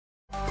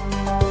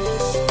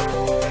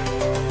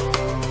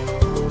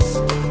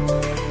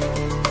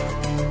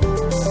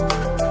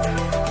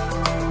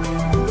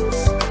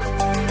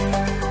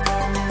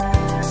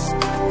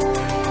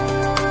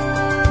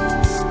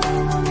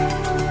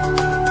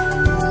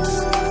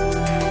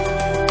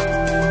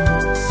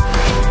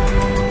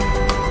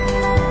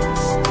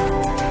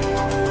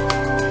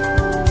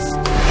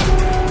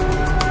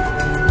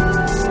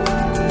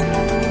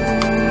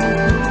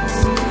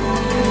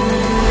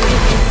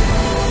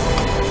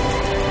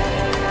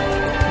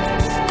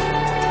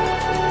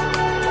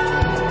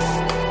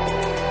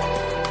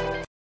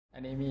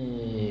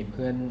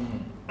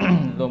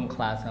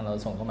สของเรา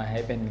ส่งเข้ามาให้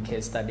เป็น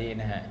case study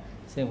นะฮะ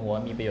ซึ่งผมว่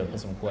ามีประโยชน์พอ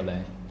สมควรเล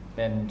ยเ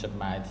ป็นจด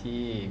หมาย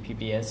ที่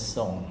PBS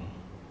ส่ง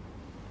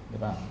หรือ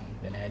เปล่า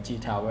เดี๋ยวนะ G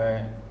Tower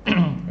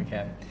โอเค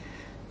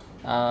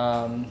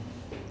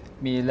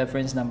มี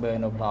reference number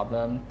no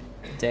problem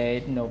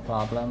date no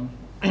problem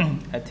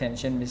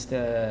attention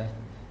Mr.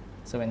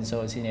 so and so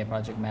senior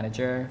project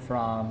manager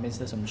from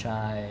Mr.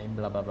 Somchai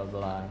blah blah blah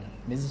blah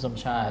Mr.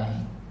 Somchai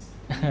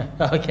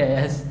okay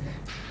yes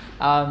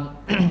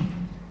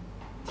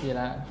ที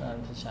ละ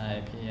พี่ชาย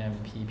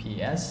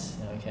PPS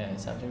โอเค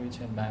subject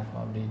return back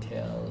from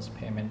details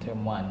payment term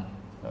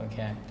 1โอเค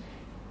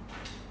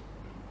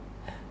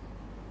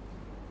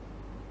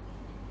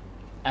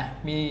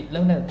มีเ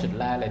รื่องจุด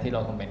แรกเลยที่เร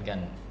าคอมเมนต์กัน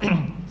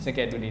สังเก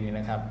ตดูดีๆ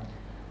นะครับ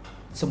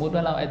สมมุติว่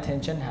าเรา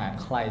attention หา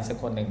ใครสัก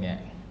คนหนึ่งเนี่ย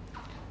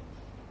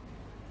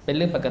เป็นเ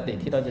รื่องปกติ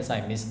ที่เราจะใส่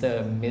Mr.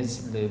 Miss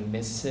หรือ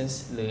Mrs.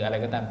 หรืออะไร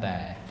ก็ตามแต่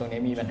ตรง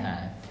นี้มีปัญหา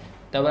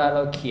แต่เวลาเร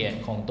าเขียน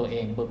ของตัวเอ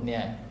งปุ๊บเนี่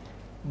ย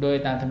โดย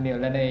ตามธรรมเนียม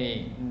และ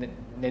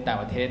ในต่าง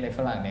ประเทศในฝ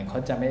รั่งเนี่ยเขา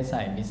จะไม่ใ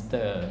ส่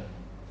Mr.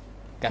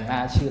 กันหน้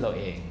าชื่อเรา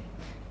เอง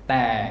แ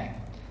ต่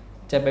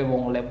จะไปว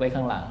งเล็บไว้ข้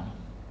างหลัง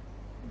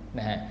น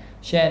ะฮะ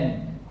เช่น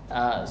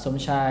สม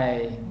ชาย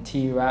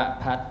ธีร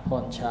พัฒน์พ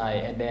ลชัย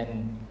and then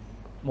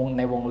ใ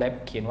นวงเล็บ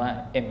เขียนว่า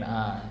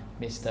Mr.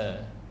 Mr.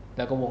 แ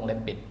ล้วก็วงเล็บ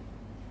ปิด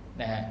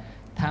นะฮะ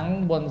ทั้ง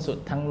บนสุด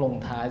ทั้งลง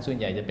ท้ายส่วน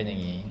ใหญ่จะเป็นอย่า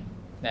งนี้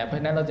นะเพราะฉ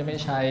ะนั้นเราจะไม่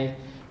ใช้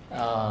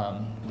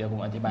เดี๋ยวผม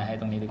อธิบายให้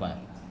ตรงนี้ดีกว่า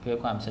เพื่อ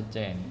ความชัดเจ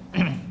น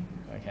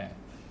โอเค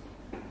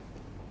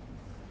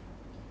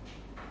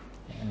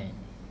อันนี้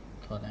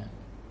โทษนะ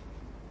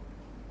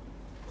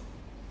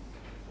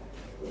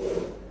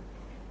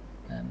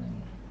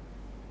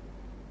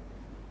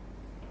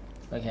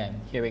โอเค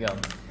here we go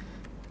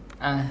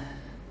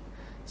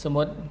สมม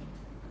ติ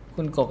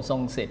คุณกบทร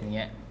งสิทธิ์อย่างเ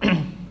งี้ย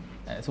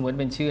สมมติ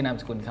เป็นชื่อนาม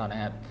สกุลเขาน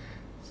ะครับ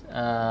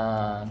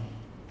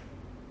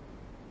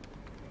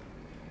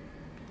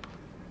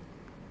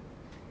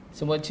ส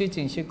มมติชื่อจ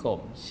ริงชื่อกบ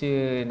ชื่อ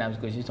นามส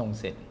กุลชื่อทรง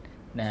สิทธิ์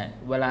นะฮะ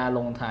เวลาล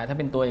งท้ายถ้า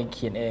เป็นตัวเองเ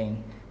ขียนเอง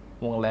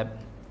วงเล็บ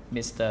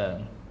Mr.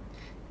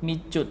 มี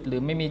จุดหรื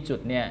อไม่มีจุด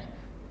เนี่ย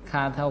ค่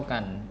าเท่ากั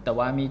นแต่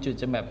ว่ามีจุด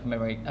จะแบบ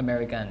อเม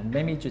ริกันไ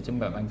ม่มีจุดจะ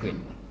แบบอังกฤษ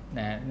น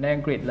ะในอั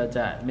งกฤษเราจ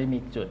ะไม่มี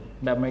จุด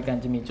แบบอเมริกัน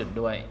จะมีจุด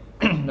ด้วย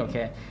โอเค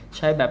ใ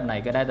ช้แบบไหน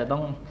ก็ได้แต่ต้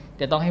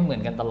องให้เหมือ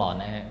นกันตลอด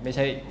นะฮะไม่ใ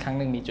ช่ครั้งห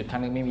นึ่งมีจุดครั้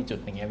งหนึ่งไม่มีจุด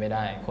อย่างเงี้ยไม่ไ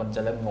ด้คนจ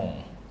ะเริ่มงง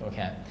โอเค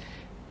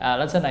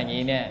ลักษณะ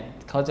นี้เนี่ย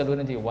เขาจะรู้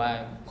ทันทีว่า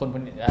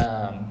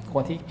ค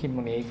นที่พิมพ์ต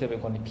รงนี้คือเป็น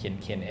คนที่เ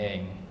ขียนเอง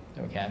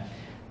โอเค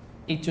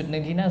อีกจุดหนึ่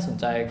งที่น่าสน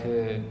ใจคื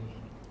อ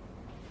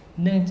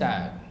เนื่องจาก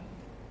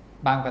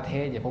บางประเท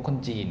ศอย่างพวกคน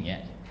จีนเนี่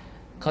ย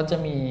เขาจะ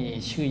มี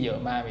ชื่อเยอะ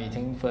มากมี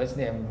ทั้ง first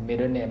name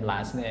middle name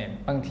last name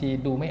บางที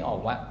ดูไม่ออก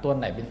ว่าตัว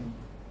ไหน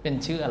เป็น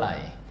ชื่ออะไร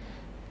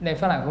ใน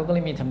ฝรั่งเขาก็เล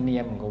ยมีธรรมเนี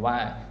ยมเหมือนกับว่า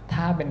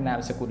ถ้าเป็นนาม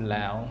สกุลแ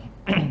ล้ว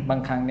บา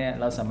งครั้งเนี่ย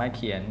เราสามารถเ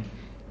ขียน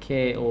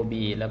KOB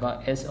แล้วก็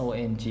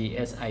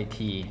SONGSIT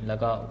แล้ว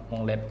ก็ว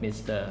งเล็บ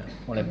Mr.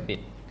 วงเล็บปิด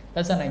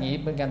ลักษณะนี้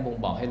เป็นการบ่ง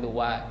บอกให้รู้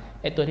ว่า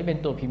ไอ้ตัวที่เป็น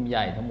ตัวพิมพ์ให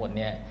ญ่ทั้งหมดเ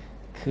นี่ย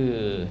คือ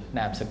น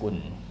ามสกุล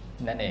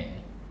นั่นเอง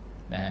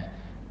นะฮะ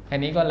อัน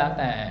นี้ก็แล้ว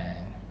แ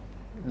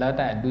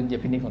ต่ดุลย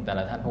พินิจของแต่ล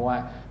ะท่านเพราะว่า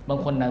บาง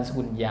คนนามส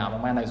กุลยาวมา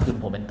กๆนามสกุล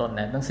ผมเป็นต้น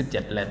นะตั้ง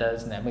17 letters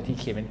นะบางที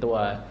เขียนเป็นตัว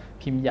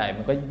พิมพ์ใหญ่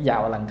มันก็ยา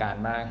วอลังการ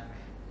มาก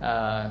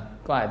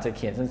ก็อาจจะเ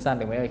ขียนสั้นๆ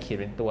หรือไม่ก็เขียน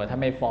เป็นตัวถ้า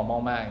ไม่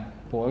formal มาก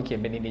ผมก็เขียน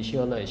เป็น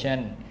initial เลยเช่น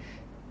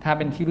ถ้าเ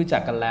ป็นที่รู้จั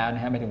กกันแล้วน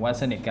ะฮะหมายถึงว่า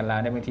สนิทกันแล้ว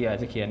เนี่ยบางทีอา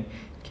จจะเขียน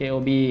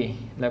KOB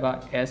แล้วก็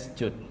S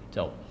จุดจ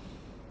บ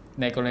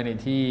ในกรณี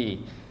ที่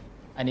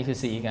อันนี้คือ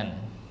ซีกัน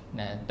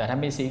นะแต่ถ้า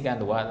ไม่ซีกัน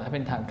หรือว่าถ้าเ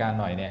ป็นทางการ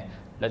หน่อยเนี่ย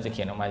เราจะเ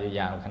ขียนออกมา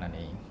ยาวๆขนาด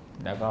นี้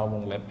แล้วก็ว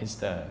งเล็บ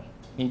Mr.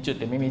 มีจุด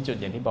หรือไม่มีจุด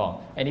อย่างที่บอก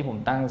ไอ้นี่ผม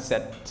ตั้งเซ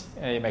ต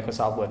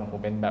Microsoft Word ของผ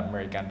มเป็นแบบอเม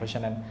ริกันเพราะฉ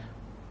ะนั้น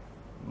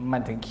มั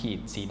นถึงขีด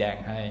สีแดง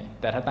ให้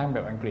แต่ถ้าตั้งแบ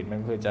บอังกฤษมัน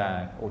คือจะ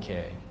โอเค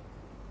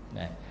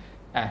นะ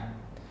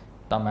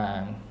ต่อมา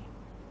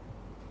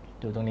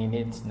ดูตรงนี้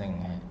นิดหนึ่ง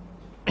ฮะ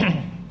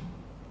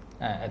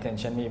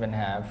attention มีปัญห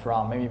า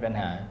from ไม่มีปัญ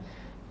หา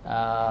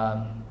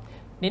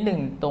นิดหนึ่ง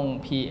ตรง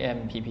PM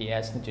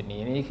PPS ในจุด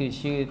นี้นี่คือ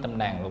ชื่อตำแ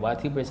หน่งหรือว่า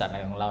ที่บริษัทอะไร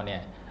ของเราเนี่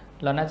ย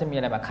เราน่าจะมี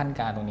อะไรมาขั้น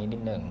การตรงนี้นิ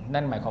ดหนึ่ง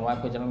นั่นหมายความว่า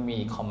คุณจะต้องมี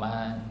คอม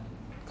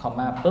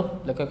มาปุ๊บ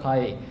แล้วก็ค่อย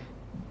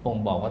บ่ง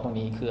บอกว่าตรง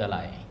นี้คืออะไร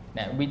น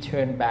ะ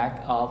return back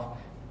of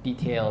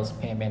details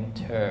payment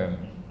term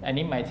อัน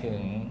นี้หมายถึง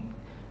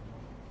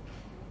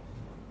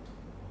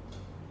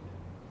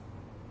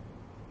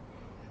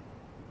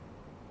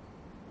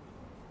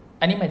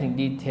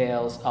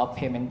details of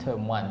payment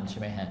term 1ใช่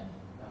ไหมฮะ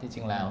ที่จ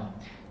ริงแล้ว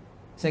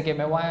สังเกตไ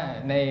หมว่า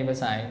ในภา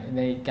ษาใ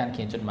นการเ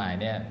ขียนจดหมาย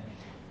เนี่ย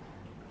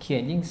เขีย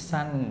นยิ่ง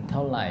สั้นเท่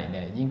าไหร่เ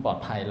นี่ยยิ่งปลอด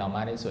ภัยเราม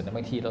ากที่สุดแต่บ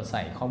างทีเราใ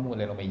ส่ข้อมูลอะ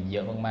ไรลงไปเย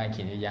อะมากๆเ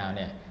ขียนยาวๆเ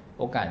นี่ย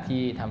โอกาส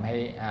ที่ทำให้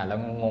แล้ว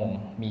งง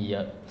มีเย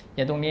อะอ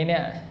ย่างตรงนี้เนี่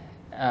ย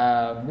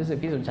รู้สึก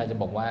พี่สุนชัยจะ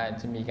บอกว่า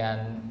จะมีการ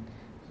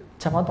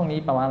เฉพาะตรงนี้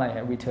แปลว่าอะไรค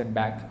รับ return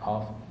back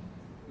of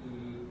คื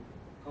อ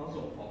เขา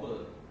ส่งขอเบิ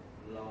ก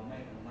เราไม่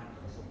อนุมัติเ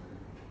ขาส่งคืน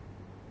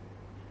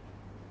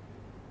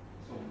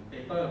ส่ง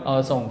paper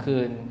ส่งคื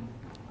น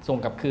ส่ง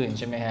กลับคืนใ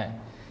ช่ไหมฮะ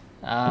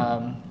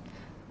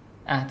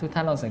ทุกท่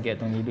านลองสังเกต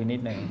ตรงนี้ดูนิ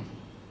ดหนึ่ง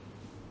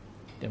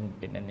เดี๋ยวผม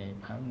ปิดอันนี้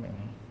พักหนึ่ง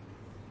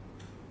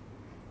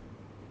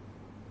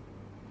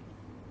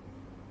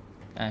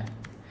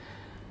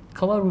ค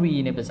ำว่า re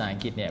ในภาษาอัง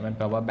กฤษเนี่ยมันแ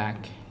ปลว่า back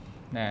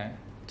นะ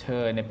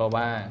turn เนี่ยแปล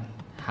ว่า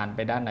หันไป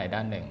ด้านไหนด้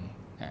านหนึ่ง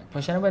นะเพรา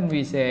ะฉะนั้น when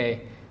we say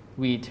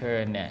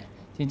return เนี่ย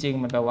จริง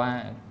ๆมันแปลว่า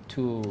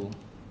to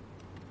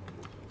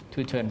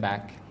turn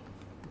back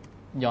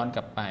ย้อนก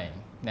ลับไป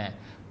นะ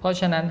เพราะ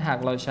ฉะนั้นหาก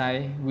เราใช้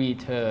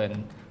return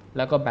แ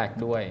ล้วก็ back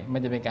ด้วยมัน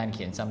จะเป็นการเ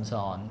ขียนซ้ำ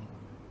ซ้อน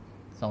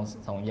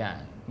สองอย่าง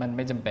มันไ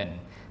ม่จำเป็น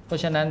เพรา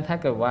ะฉะนั้นถ้า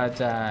เกิดว่า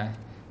จะ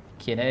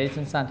เขียนให้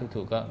สั้นๆ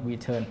ถูกๆก็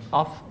return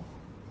off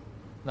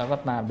แล้วก็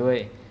ตามด้วย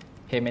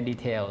payment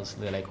details ห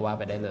รืออะไรก็ว่า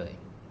ไปได้เลย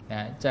น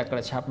ะจะกร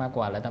ะชับมากก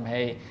ว่าและทำใ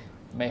ห้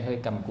ไม่เคย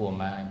กำกวม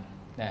มาก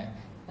นะ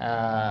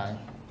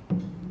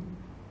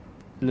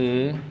หรือ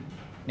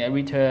เนี่ย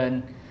return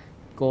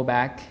go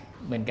back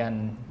เหมือนกัน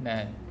นะ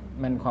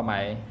มันความหมา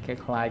ยค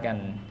ล้ายๆกัน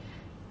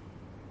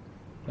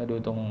มาดู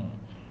ตรง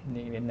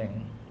นี้นิดหนึ่ง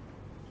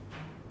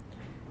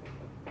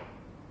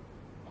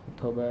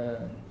October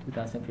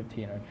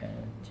 2015 okay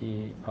G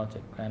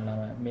project plan แล้ว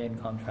main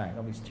contract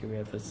of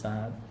exterior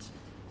facade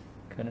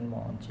current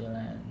mall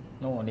Thailand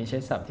โน่นี่ใช้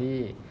ศัพท์ที่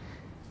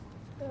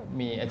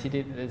มี2 อาทิตย์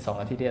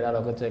ที่แล้วเร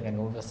าก็เจอกัน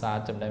กับ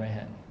facade จำได้ไหมฮ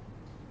ะ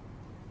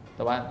แ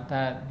ต่ว่า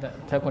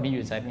ถ้าคนที่อ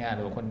ยู่ไซต์งานห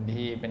รือคน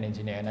ที่เป็นเอน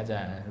จิเนียร์น่าจะ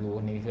รู้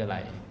นี่คืออะไร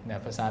น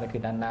ะ facade ก็คื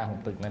อด้านหน้าของ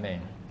ตึกนั่นเอง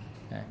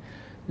นะ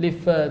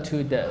refer to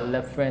the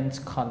reference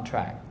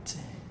contract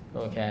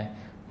okay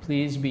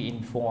please be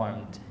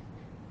informed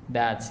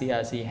that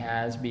CRC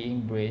has been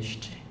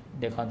breached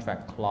the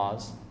contract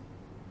clause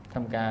ท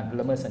ำการ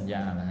ละเมิดสัญญ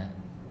านะฮะ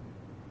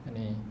อัน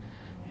นี้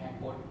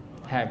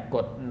แหกก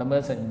ฎละเมิ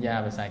ดสัญญา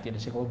ภาษาอังกฤษ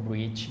ใช้คำว่า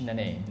breach นั่น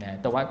เองนะ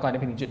แต่ว่าก่อน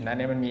ที่ถึงจุดนั้นเ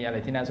นี่ยมันมีอะไร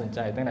ที่น่าสนใจ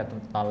ตั้งแต่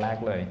ตอนแรก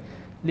เลย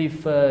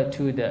refer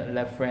to the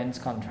reference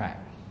contract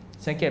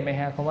สังเกตไหม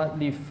ฮะคำว่า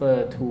refer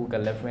to กั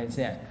บ reference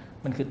เนี่ย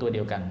มันคือตัวเดี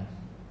ยวกัน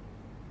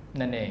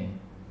นั่นเอง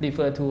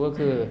refer to ก็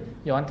คือ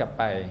ย้อนกลับ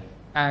ไป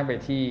อ้างไป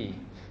ที่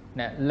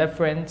นะ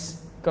reference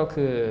ก็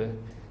คือ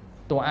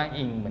ตัวอ้าง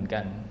อิงเหมือนกั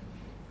น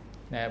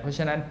นะเพราะฉ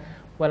ะนั้น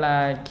เวลา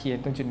เขียน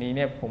ตรงจุดนี้เ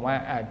นี่ยผมว่า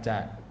อาจจะ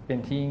เป็น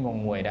ที่งง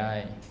งวยได้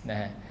นะ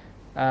ฮะ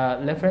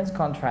reference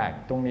contract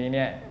ตรงนี้เ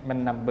นี่ยมัน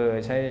number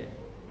ใช่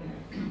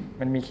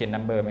มันมีเขียน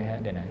number ไหมฮะ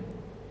เดี๋ยวนะ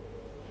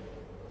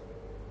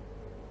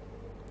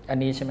อัน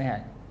นี้ใช่ไหมฮะ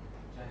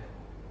ใช่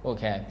โอ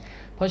เค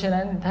เพราะฉะ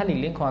นั้นถ้าหลีก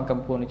เลี่ยงความก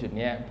ำกวมในจุด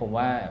นี้ผม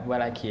ว่าเว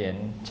ลาเขียน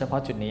เฉพา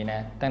ะจุดนี้นะ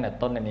ตั้งแต่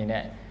ต้นอันนี้เนี่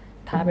ย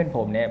ถ้าเป็นผ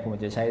มเนี่ยผม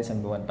จะใช้ส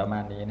ำนวนประมา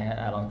ณนี้นะฮะ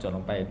ลองจดล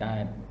งไปได้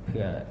เ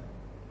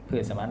พื่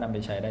อสามารถนำไป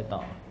ใช้ได้ต่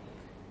อ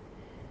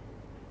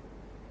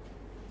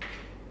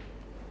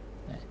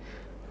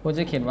ผมจ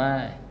ะเขียนว่า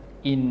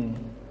in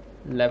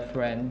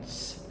reference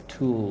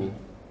to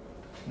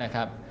นะค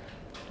รับ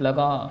แล้ว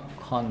ก็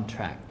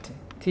contract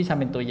ที่ทำ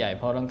เป็นตัวใหญ่เ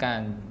พราะต้องการ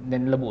เ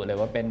น้นระบุเลย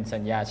ว่าเป็นสั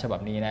ญญาฉบับ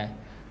นี้นะ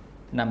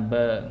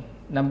number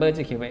จ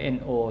ะเขียนว่า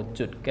no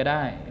จุดก็ไ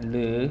ด้ห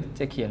รือ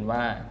จะเขียนว่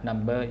า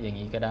number อย่าง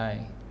นี้ก็ได้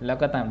แล้ว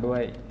ก็ตามด้ว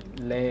ย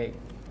เลข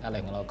อะไร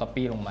ของเรา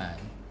copy ลงมา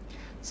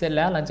เสร็จแ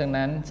ล้วหลังจาก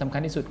นั้นสำคั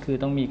ญที่สุดคือ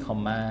ต้องมี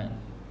comma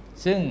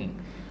ซึ่ง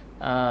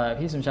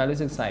พี่สมชายรู้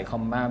สึกใส่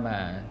comma มา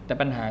แต่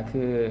ปัญหา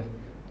คือ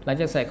หลัง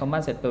จากใส่ comma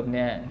เสร็จปุ๊บเ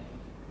นี่ย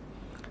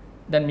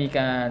ดันมีก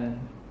าร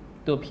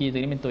ตัว p ตัว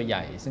นี้เป็นตัวให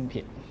ญ่ซึ่ง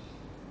ผิด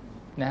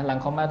นะหลัง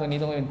comma ตัวนี้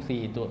ต้องเป็น p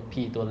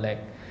ตัวเล็ก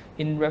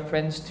in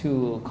reference to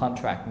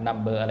contract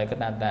number อะไรก็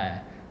ตามแต่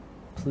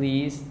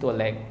please ตัว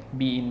เล็ก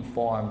be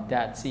informed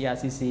that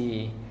CRCC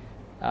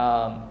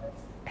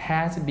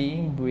has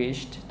been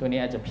breached ตัวนี้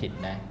อาจจะผิด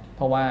นะเพ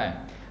ราะว่า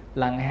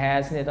หลัง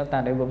has เนี่ยต้องตา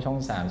มด้วยรูปช่อง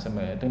3เสม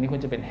อตรงนี้คว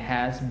รจะเป็น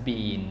has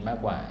been มาก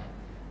กว่า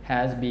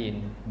has been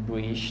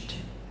breached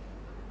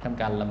ท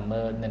ำการละเ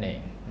มิดนั่นเอ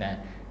งนะ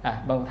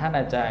บางท่านอ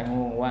าจจะง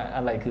งว่าอ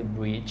ะไรคือ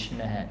breach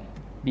นะฮะ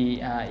b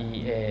r e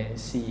a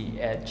c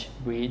h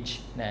breach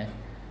นะ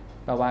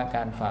แปลว่าก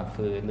ารฝ่า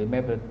ฝืนหรือไม่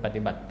ป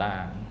ฏิบัติตา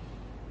ม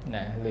น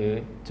ะหรือ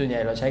ส่วนใหญ่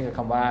เราใช้กับค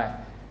ำว่า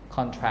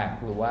contract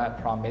หรือว่า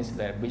promise ห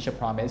รือ breach of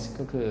promise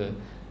ก็คือ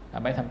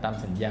ไม่ทำตาม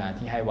สัญญา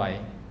ที่ให้ไว้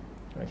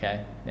โอเค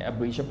เนี่ย a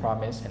breach of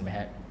promise เห็นไหมฮ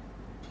ะ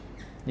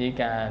นี่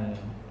การ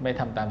ไม่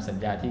ทำตามสัญ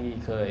ญาที่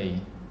เคย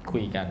คุ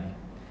ยกัน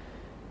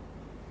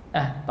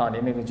ตอน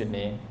นี้ในจุด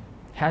นี้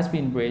has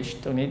been breached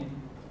ตรงนี้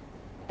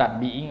ตัด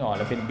being ออกแ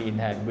ล้วเป็น been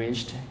แทน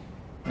breached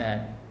นะ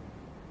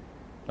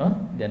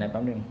เดี๋ยวนะแ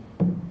ป๊บนึง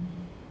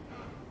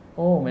โ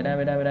อ้ไม่ได้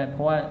เพ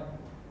ราะว่า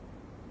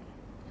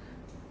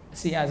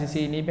CRCC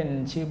นี้เป็น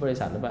ชื่อบริ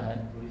ษัทหรือเปล่าฮะ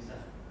บริษัท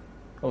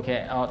โอเค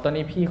ตอน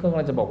นี้พี่กำ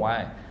ลังจะบอกว่า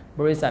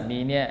บริษัท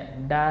นี้เนี่ย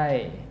ได้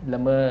ละ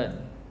เมิด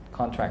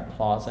contract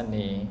clause อัน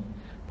นี้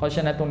เพราะฉ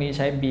ะนั้นตรงนี้ใ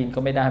ช้ been ก็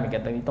ไม่ได้เหมือนกั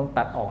นตรงนี้ต้อง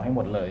ตัดออกให้ห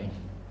มดเลย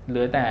เห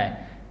ลือแต่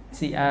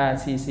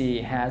CRCC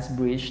has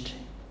breached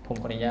ผม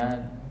ขออนุญาต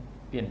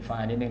เปลี่ยนไฟ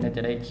ล์นิดนึงน่าจ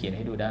ะได้เขียนใ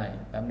ห้ดูได้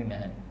แป๊บนึงน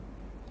ะฮะ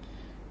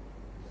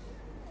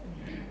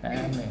แป๊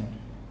บนึง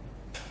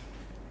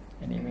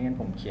อันนี้ไม่งั้น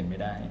ผมเขียนไม่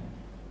ได้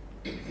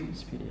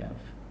PDF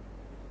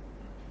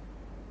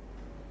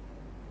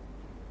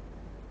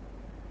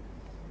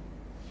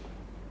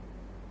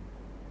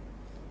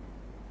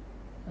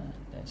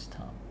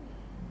desktop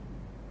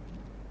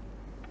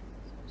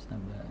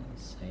number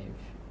save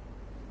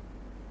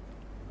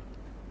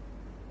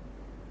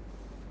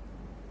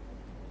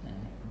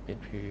ปิด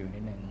preview นิ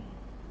ดนึง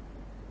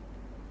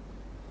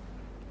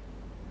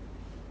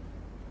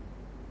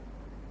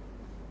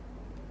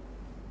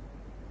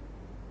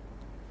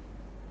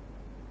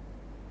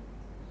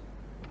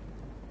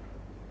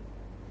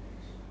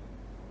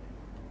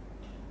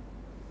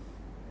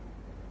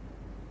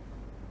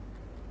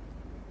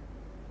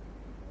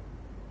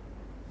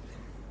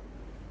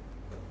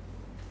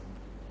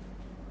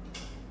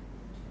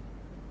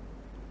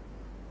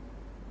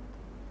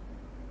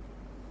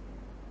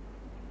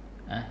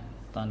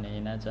ตอนนี้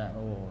น่าจะ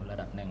ระ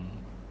ดับหนึ่ง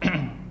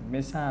ไ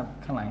ม่ทราบ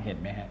ข้างหลังเห็น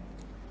ไหมฮะ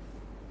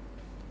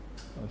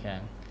โอเค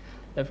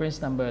reference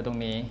number ตรง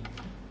นี้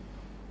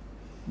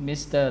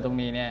Mr. ตรง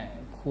นี้เนี่ย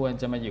ควร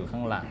จะมาอยู่ข้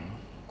างหลัง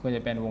ควรจ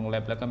ะเป็นวงเล็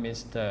บแล้วก็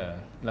Mr.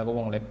 แล้วก็ว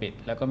งเล็บปิด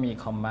แล้วก็มี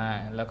คอมมา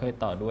แล้วค่อย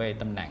ต่อด้วย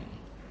ตำแหน่ง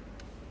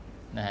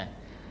นะฮะ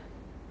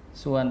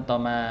ส่วนต่อ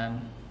มา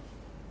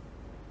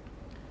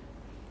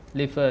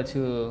refer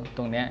to ต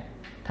รงเนี้ย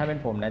ถ้าเป็น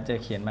ผมนะจะ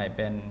เขียนใหม่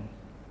เป็น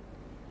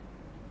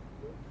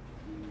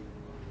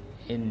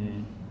in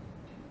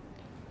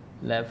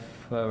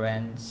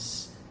reference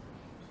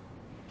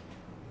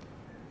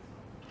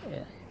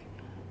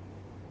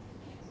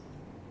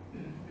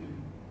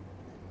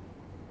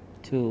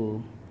to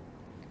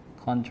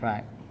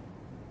contract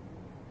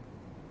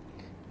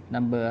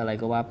number อะไร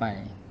ก็ว่าไป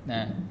น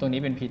ะตรงนี้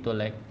เป็น P ตัว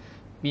เล็ก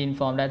be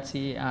informed that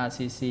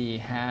CRCC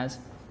has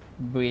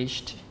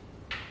breached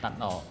ตัด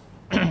ออก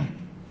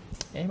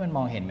มันม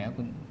องเห็นไหม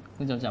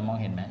คุณจำมอง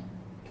เห็นไหม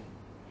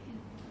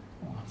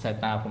สาย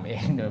ตาผมเอ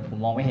งเดี๋ยวผม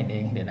มองไม่เห็นเอ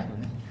งเดี๋ยวนะ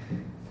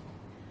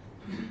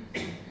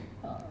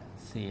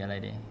สีอะไร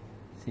ดี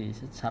สี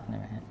ชัดๆหน่อย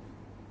ไหมฮะ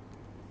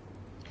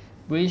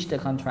breach the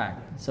contract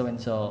so and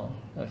so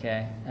โอเค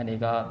อันนี้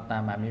ก็ตา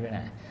มมาไม่เป็นไร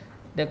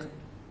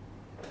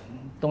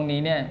ตรงนี้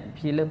เนี่ย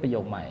พี่เลือกประโย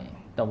คใหม่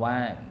แต่ว่า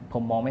ผ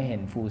มมองไม่เห็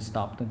น full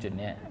stop ตรงจุด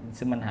นี้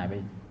ซึ่งมันหายไป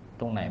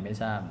ตรงไหนไม่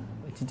ทราบ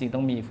จริงๆต้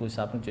องมี full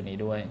stop ตรงจุดนี้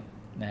ด้วย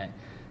นะ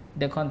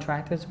the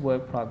contractor's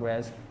work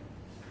progress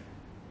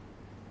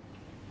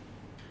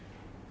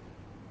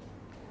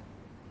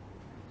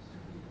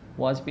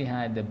was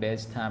behind the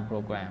base time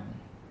program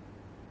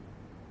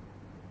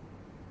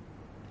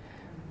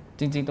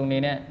จริงๆตรง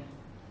นี้เนี่ย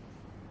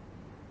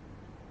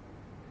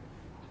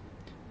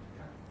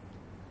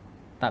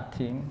ตัด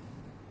ทิ้ง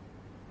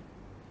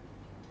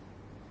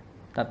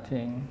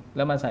แ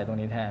ล้วมาใส่ตรง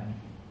นี้แทน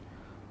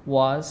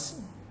was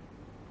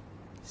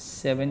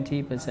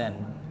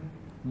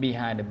 70%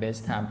 behind the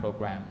base time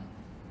program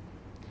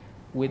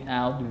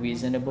without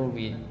reasonable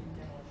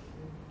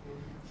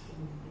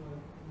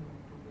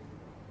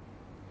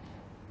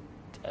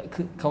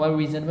คือคำว่า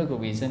reasonable กับ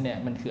reason เนี่ย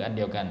มันคืออันเ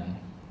ดียวกัน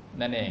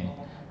นั่นเอง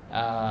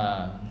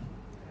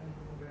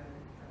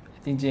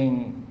จริง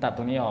ๆตัดต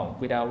รงนี้ออก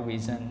without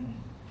reason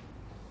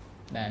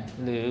นะ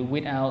หรือ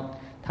without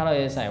ถ้าเรา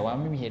จะใส่ว่า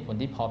ไม่มีเหตุผล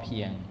ที่พอเพี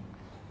ยง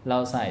เรา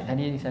ใส่ท่า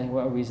ที่ใช้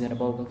ว่า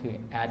reasonable ก็คือ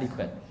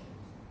adequate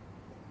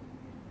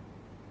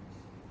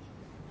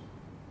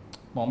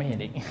มองไม่เห็น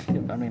อีก เ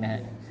ดี๋ยวแป๊บนึงนะฮ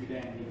ะ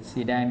สี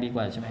แดงดีก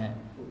ว่าใช่ไหมฮะ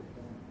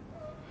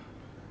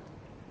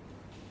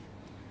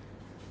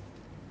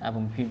ผ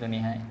มพิมพ์ตรง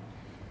นี้ให้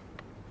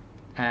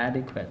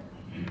adequate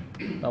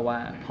แปลว่า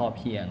พอเ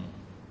พียง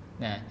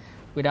นะ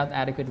without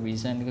adequate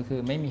reason ก็คือ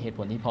ไม่มีเหตุผ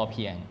ลที่พอเ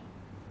พียง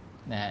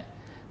นะ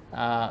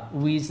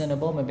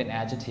reasonable มันเป็น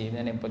adjective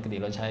ในปกติ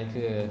เราใช้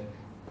คือ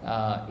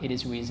it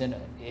is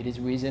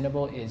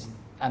reasonable is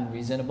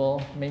unreasonable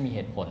ไม่มีเห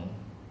ตุผล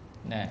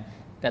นะ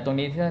แต่ตรง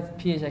นี้ถ้า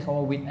พี่ใช้คำ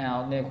ว่า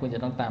without เนี่ยคุณจะ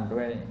ต้องตามด้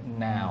วย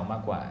now มา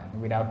กกว่า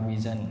without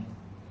reason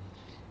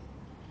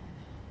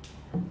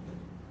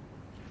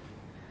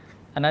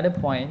Another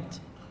point,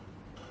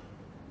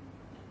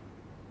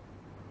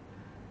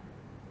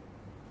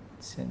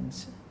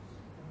 since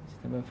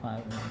number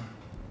 5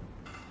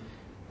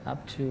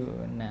 up to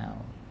now.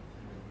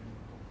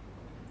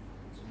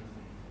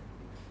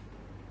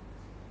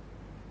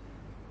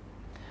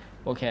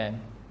 Okay.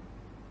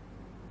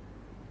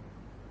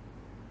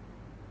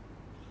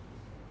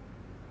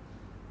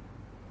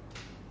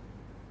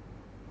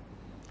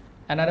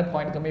 Another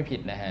point ก็ไม่ผิ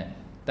ดนะฮะ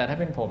แต่ถ้า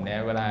เป็นผมเนี่ย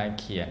เวลา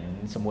เขียน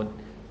สมมติ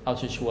เอา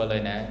ชัวร์เล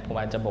ยนะผม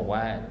อาจจะบอกว่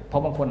าเพรา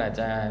ะบางคนอาจ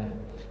จะ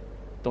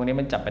ตรงนี้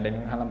มันจับประเด็น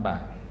ค่อนข้างลำบา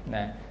กน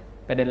ะ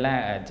ประเด็นแรก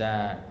อาจจะ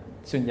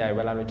ส่วนใหญ่เว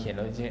ลาเราเขียนเ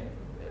ราจะ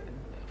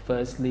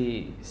firstly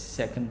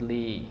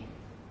secondly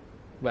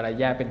เวลา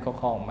แยกเป็นข้อ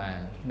ๆออกมา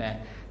นะ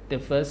the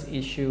first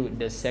issue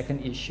the second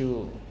issue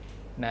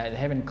นะ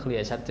ให้มันเคลีย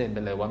ร์ชัดเจนไป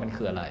เลยว่ามัน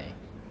คืออะไร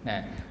น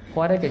ะเพรา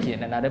ะถ้าเกิดเขียน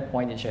another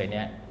point เฉยๆเ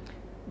นี่ย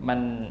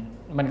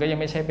มันก็ยัง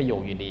ไม่ใช่ประโย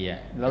คอยู่ดีอ่ะ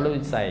แล้วเรา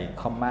ใส่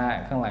คอมมา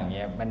ข้างหลังเ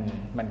นี้ย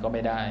มันก็ไ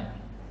ม่ได้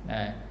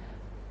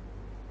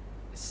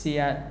เสี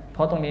ยเพร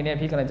าะตรงนี้เนี่ย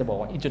พี่กำลังจะบอก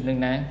ว่าอีกจุดหนึ่ง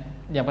นะ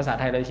อย่างภาษา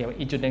ไทยเราเขียนว่า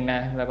อีกจุดหนึ่งนะ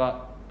แล้วก็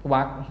ว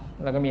รรค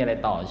แล้วก็มีอะไร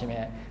ต่อใช่ไหม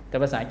ฮะแต่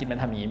ภาษาอังกฤษมัน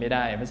ทำอย่างนี้ไม่ไ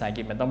ด้ภาษาอังก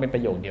ฤษมันต้องเป็นปร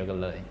ะโยคเดียวกัน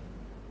เลย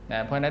นะ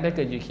เพราะนั้นถ้าเ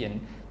กิดอยู่เขียน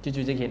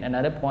จู่ๆจะเขียน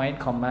another point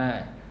comma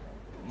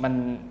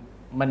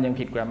มันยัง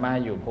ผิด grammar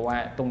อยู่เพราะว่า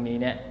ตรงนี้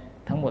เนี่ย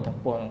ทั้งหมดทั้ง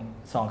ปวง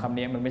2 คำ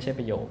นี้มันไม่ใช่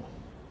ประโยค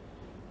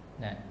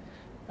นะ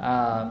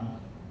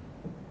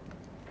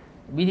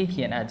วิธีเ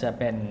ขียนอาจ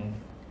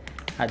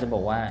จะบ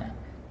อกว่า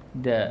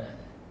the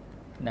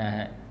นะฮ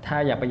ะถ้า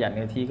อยากประหยัดเ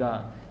นื้อที่ก็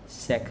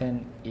second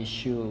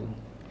issue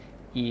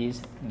is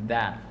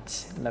that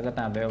แล้วก็ต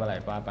ามด้วยอะไร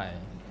ว่าไป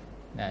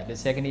นะ the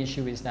second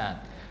issue is that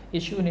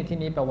issue ในที่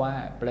นี้แปลว่า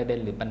ประเด็น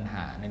หรือปัญห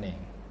านั่นเอง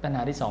ปัญห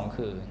าที่2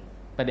คือ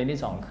ประเด็นที่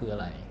2คืออะ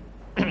ไร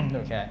โ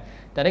อเค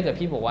แต่ถ้าเกิด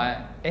พี่บอกว่า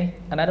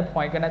another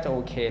point ก็น่าจะโอ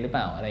เคหรือเป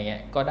ล่าอะไรเงี้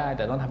ยก็ได้แ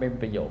ต่ต้องทำเป็น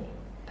ประโยค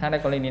ถ้าใน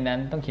กรณีนั้น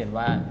ต้องเขียน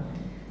ว่า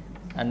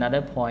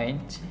another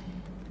point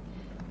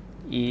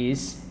is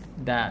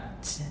that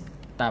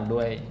ตามด้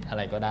วยอะไ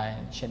รก็ได้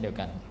เช่นเดียว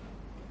กัน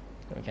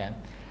โอเค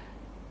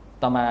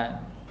ต่อมา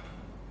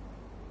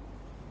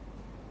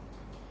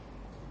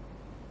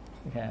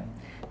โอเค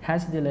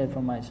has delayed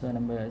from my serial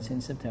number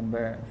since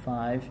September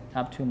 5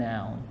 up to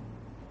now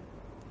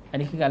อัน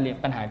นี้คือการเรียง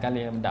ปัญหาการเ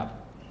รียงลำดับ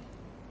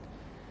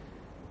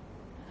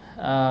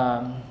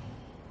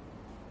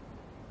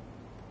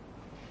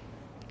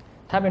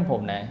ถ้าเป็นผ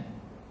มนะ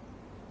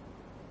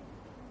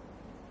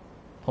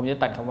ผมจะ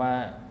ตัดคำว่า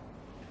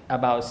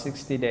about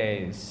 60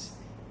 days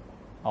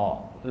ออก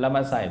แล้วม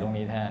าใส่ตรง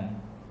นี้แทน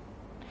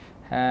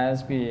has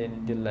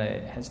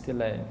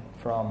delayed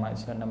from my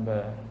serial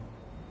number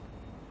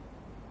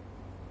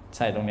ใ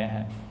ส่ตรงนี้ฮ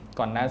ะ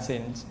ก่อนหน้า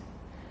since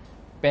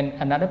เป็น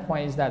another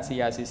point is that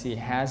CRCC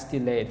has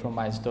delayed from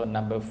milestone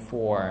number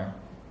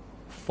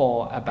 4 for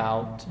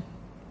about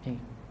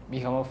มี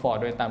คำว่า for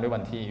ด้วยตามด้วย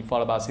วันที่ for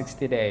about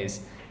 60 days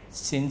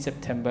since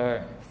September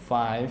 5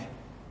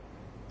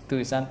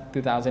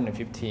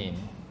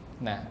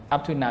 2015 นะ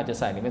up to now จะ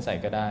ใส่หรือไม่ใส่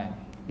ก็ได้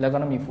แล้วก็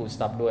ต้องมี full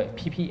stop ด้วย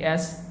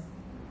PPS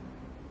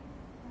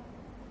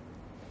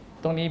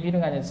ตรงนี้พี่ต้อ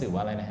งการจะสื่อว่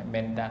าอะไรนะ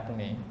meant that ตรง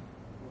นี้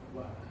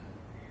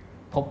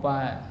พบว่า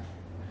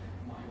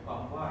หมายควา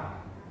มว่า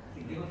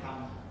สิ่งที่เขาทำ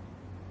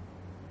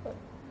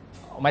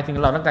หมายถึง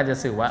เราต้องการจะ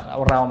สื่อว่า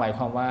เราหมายค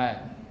วามว่า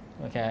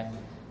โอเค